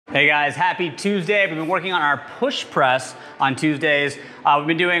Hey guys, happy Tuesday. We've been working on our push press on Tuesdays. We've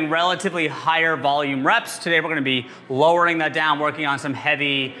been doing relatively higher volume reps. Today we're gonna be lowering that down, working on some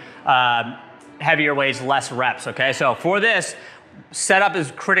heavier weights, less reps, okay? So for this, setup is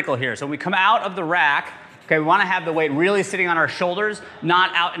critical here. So when we come out of the rack, okay, we wanna have the weight really sitting on our shoulders,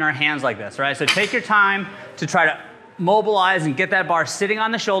 not out in our hands like this, right? So take your time to try to mobilize and get that bar sitting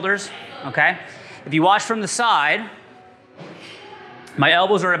on the shoulders, okay? If you watch from the side, my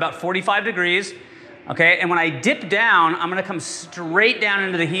elbows are at about 45 degrees, okay? And when I dip down, I'm gonna come straight down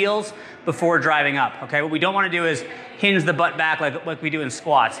into the heels before driving up, okay? What we don't wanna do is hinge the butt back like we do in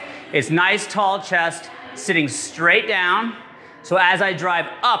squats. It's nice, tall chest, sitting straight down. So as I drive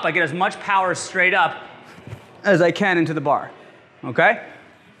up, I get as much power straight up as I can into the bar, okay?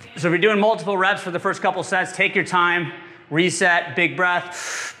 So if you're doing multiple reps for the first couple sets, take your time, reset, big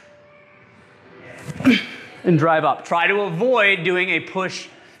breath, and drive up. Try to avoid doing a push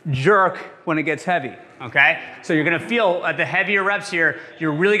jerk when it gets heavy, okay? So you're gonna feel at the heavier reps here,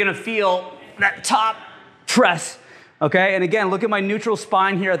 you're really gonna feel that top press, okay? And again, look at my neutral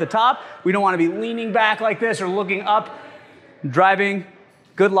spine here at the top. We don't wanna be leaning back like this or looking up, driving,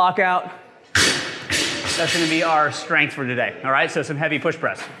 good lockout. That's gonna be our strength for today, all right? So some heavy push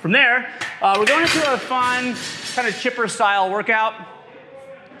press. From there, we're going into a fun kind of chipper style workout.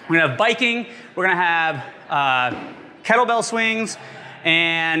 We're gonna have biking, we're gonna have kettlebell swings,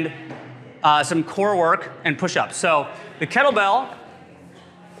 and some core work and push-ups. So the kettlebell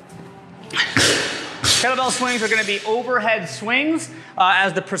swings are gonna be overhead swings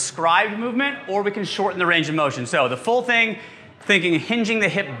as the prescribed movement, or we can shorten the range of motion. So the full thing, thinking hinging the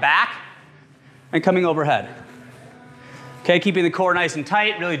hip back and coming overhead. Okay, keeping the core nice and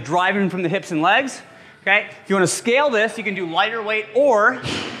tight, really driving from the hips and legs. Okay, if you wanna scale this, you can do lighter weight or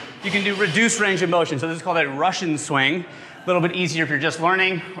you can do reduced range of motion. So this is called a Russian swing. A little bit easier if you're just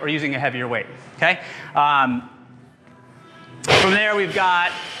learning or using a heavier weight, okay? From there, we've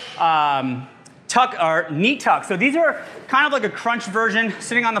got tuck or knee tuck. So these are kind of like a crunch version,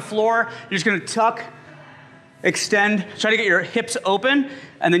 sitting on the floor. You're just gonna tuck, extend, try to get your hips open,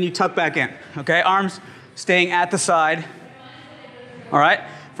 and then you tuck back in, okay? Arms staying at the side, all right?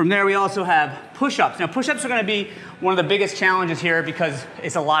 From there, we also have push-ups. Now, push-ups are gonna be one of the biggest challenges here because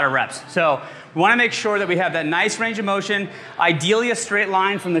it's a lot of reps. So we wanna make sure that we have that nice range of motion, ideally a straight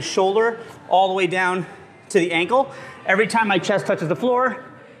line from the shoulder all the way down to the ankle, every time my chest touches the floor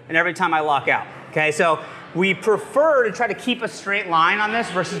and every time I lock out, okay? So we prefer to try to keep a straight line on this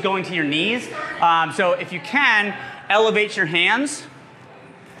versus going to your knees. So if you can, elevate your hands,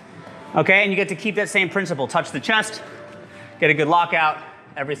 okay? And you get to keep that same principle. Touch the chest, get a good lockout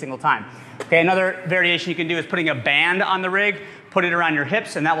every single time. Okay, another variation you can do is putting a band on the rig, put it around your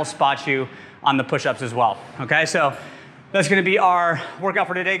hips, and that will spot you on the push-ups as well. Okay, so that's gonna be our workout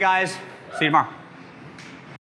for today, guys. See you tomorrow.